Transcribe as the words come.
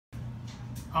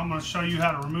I'm going to show you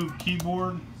how to remove a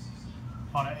keyboard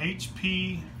on an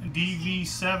HP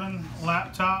DV7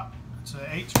 laptop. It's a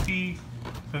HP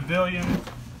Pavilion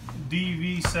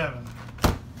DV7.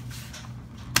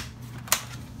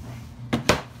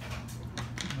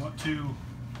 You want to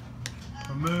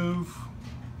remove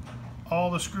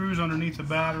all the screws underneath the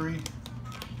battery.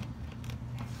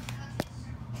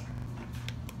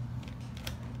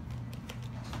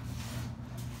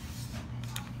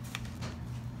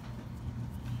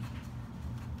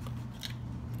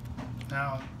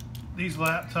 Now, these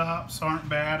laptops aren't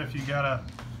bad if you got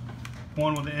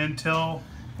one with an Intel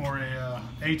or a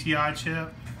ATI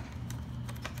chip.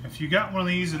 If you got one of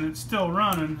these and it's still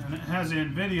running and it has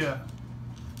an NVIDIA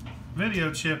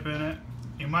video chip in it,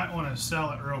 you might want to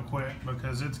sell it real quick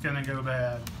because it's going to go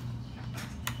bad.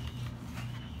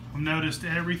 I've noticed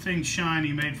everything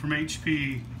shiny made from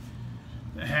HP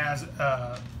that has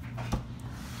an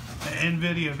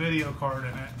NVIDIA video card in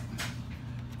it.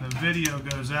 The video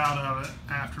goes out of it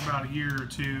after about a year or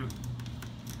two.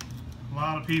 A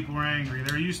lot of people are angry.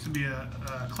 There used to be a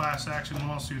class action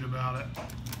lawsuit about it.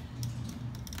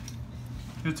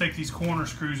 I'm going to take these corner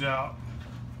screws out.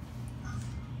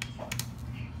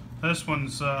 This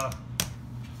one's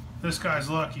this guy's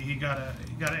lucky. He got an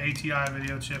ATI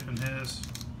video chip in his.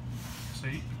 So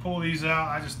you pull these out.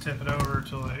 I just tip it over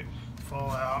until they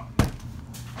fall out.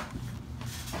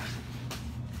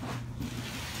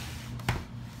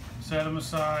 Set them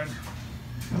aside.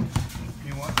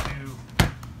 You want to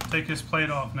take this plate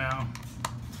off now.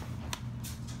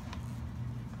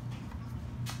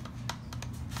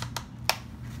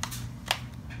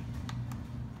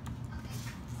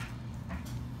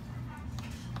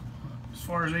 As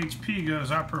far as HP goes,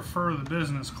 I prefer the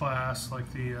business class, like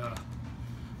the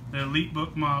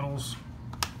EliteBook models.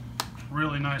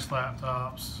 Really nice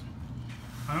laptops.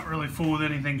 I don't really fool with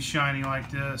anything shiny like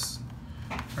this.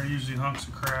 They're usually hunks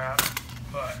of crap,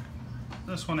 but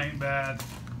this one ain't bad.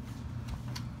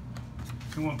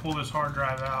 You want to pull this hard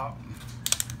drive out.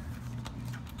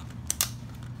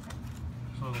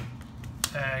 There's a little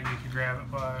tag you can grab it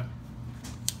by.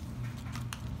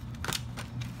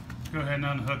 Go ahead and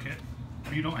unhook it.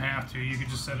 You don't have to, you can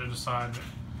just set it aside, but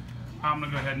I'm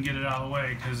going to go ahead and get it out of the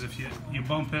way because if you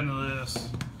bump into this,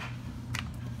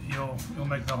 you'll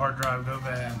make the hard drive go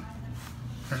bad.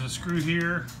 There's a screw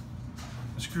here,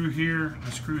 a screw here, and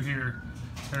a screw here.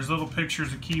 There's little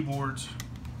pictures of keyboards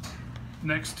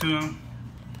next to them.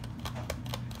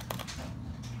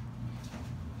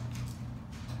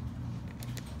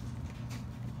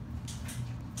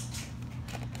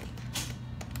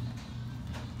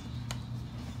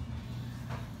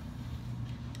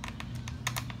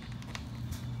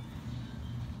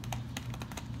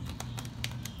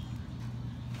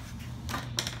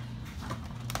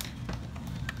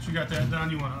 You got that done,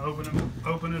 you want to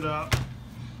open it up,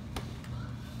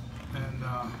 and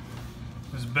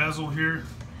this bezel here,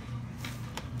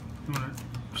 you want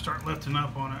to start lifting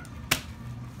up on it.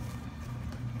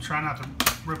 Try not to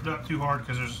rip it up too hard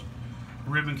because there's a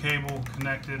ribbon cable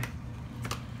connected.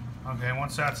 Okay,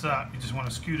 once that's up, you just want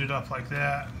to scoot it up like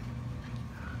that.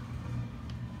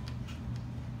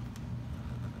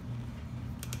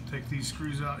 Take these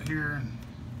screws out here, and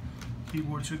the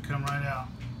keyboard should come right out.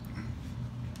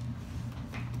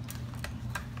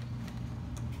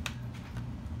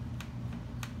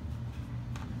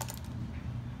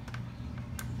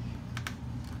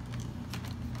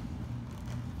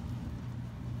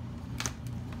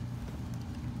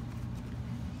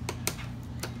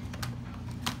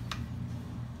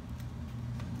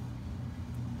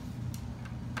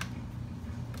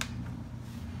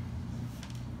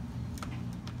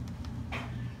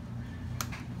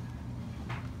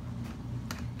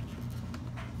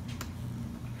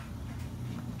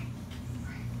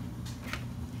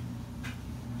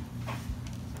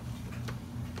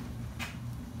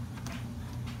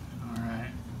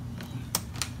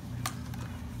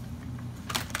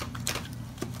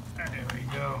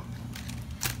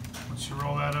 Once you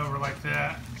roll that over like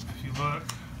that, if you look,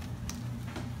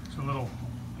 it's a little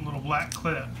black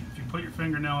clip. If you put your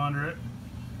fingernail under it,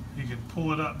 you can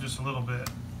pull it up just a little bit,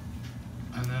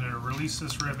 and then it'll release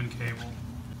this ribbon cable.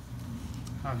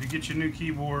 Now, if you get your new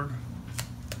keyboard,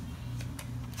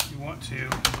 you want to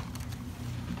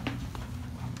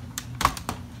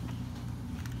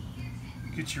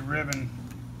get your ribbon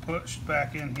pushed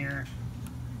back in here.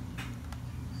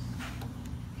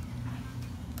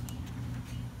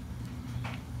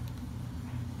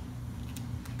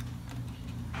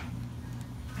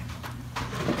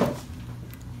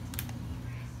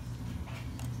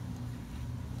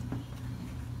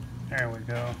 There we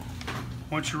go.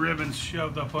 Once your ribbon's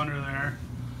shoved up under there,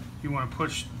 you want to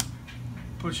push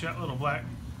that little black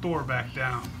door back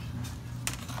down.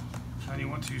 And you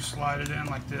want to slide it in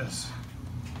like this.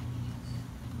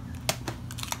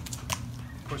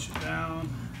 Push it down.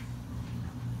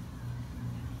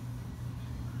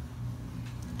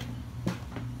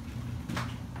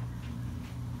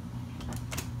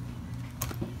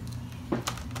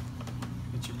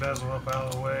 Get your bezel up out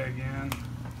of the way again.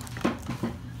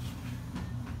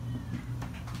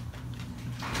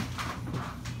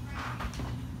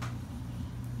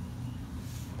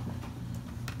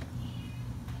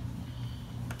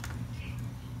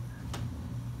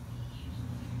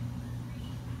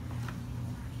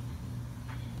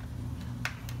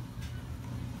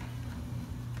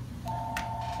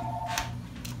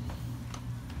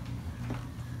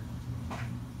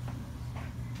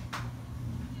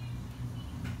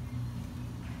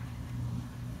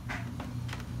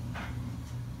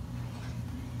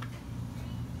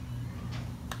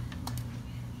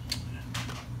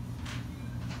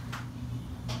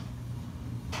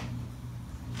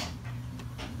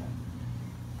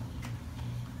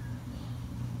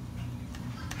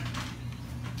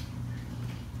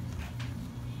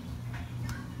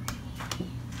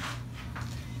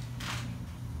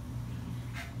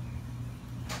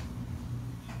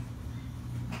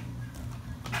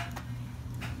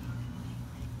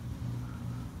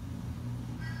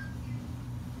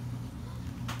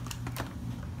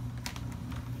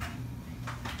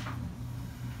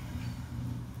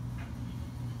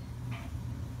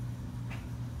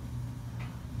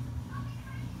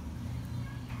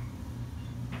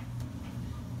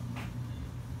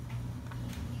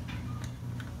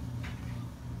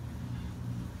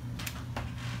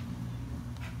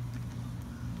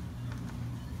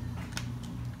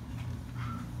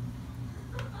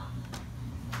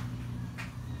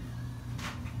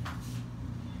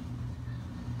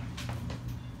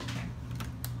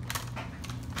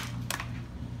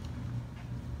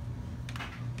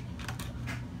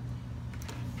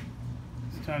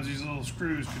 Sometimes these little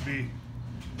screws could be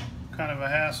kind of a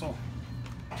hassle.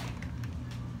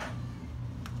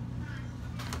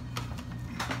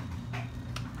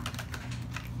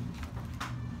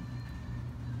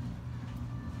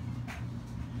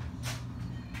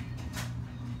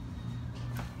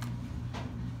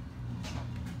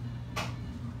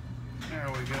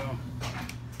 There we go.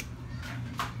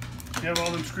 You have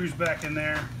all them screws back in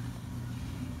there.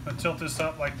 I'm gonna tilt this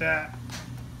up like that,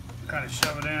 kind of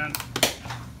shove it in.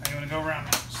 Now you want to go around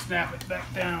and snap it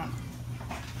back down.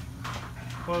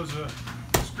 Close the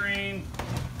screen,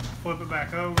 flip it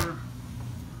back over.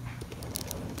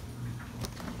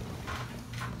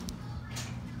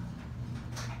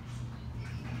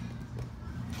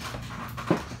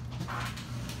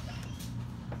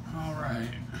 All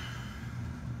right.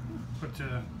 Put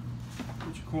your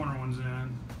corner ones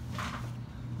in.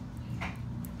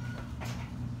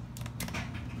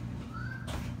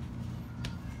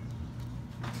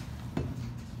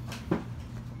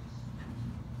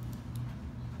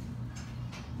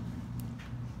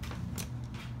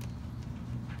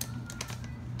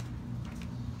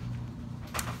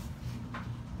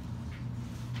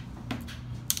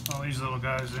 All these little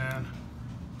guys in.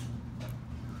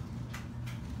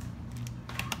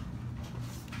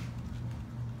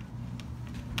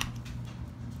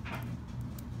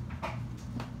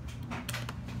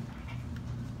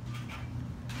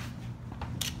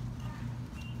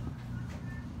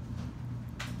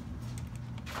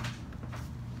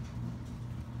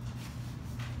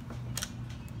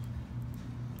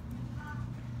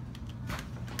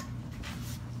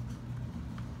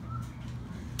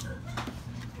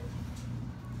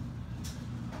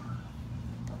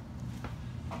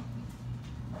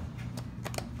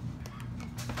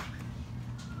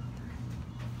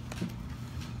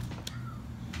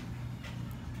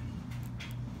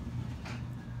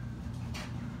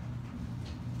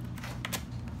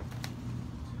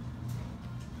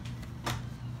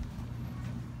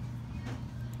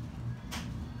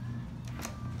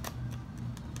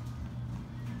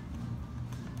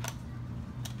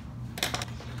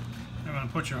 You're going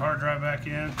to put your hard drive back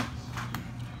in.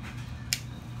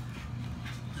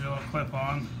 There's a little clip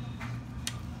on.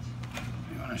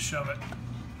 You want to shove it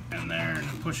in there and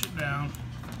then push it down.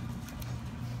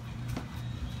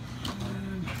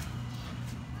 And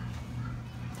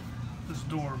this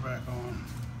door back on.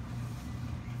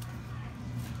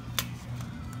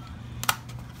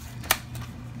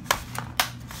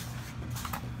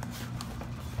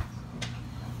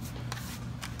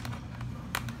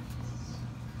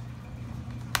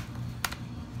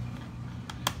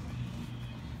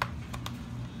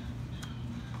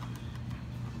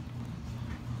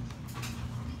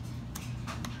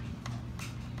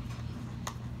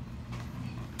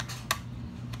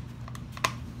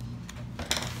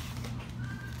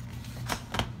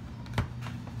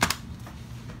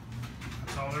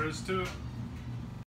 there is to it.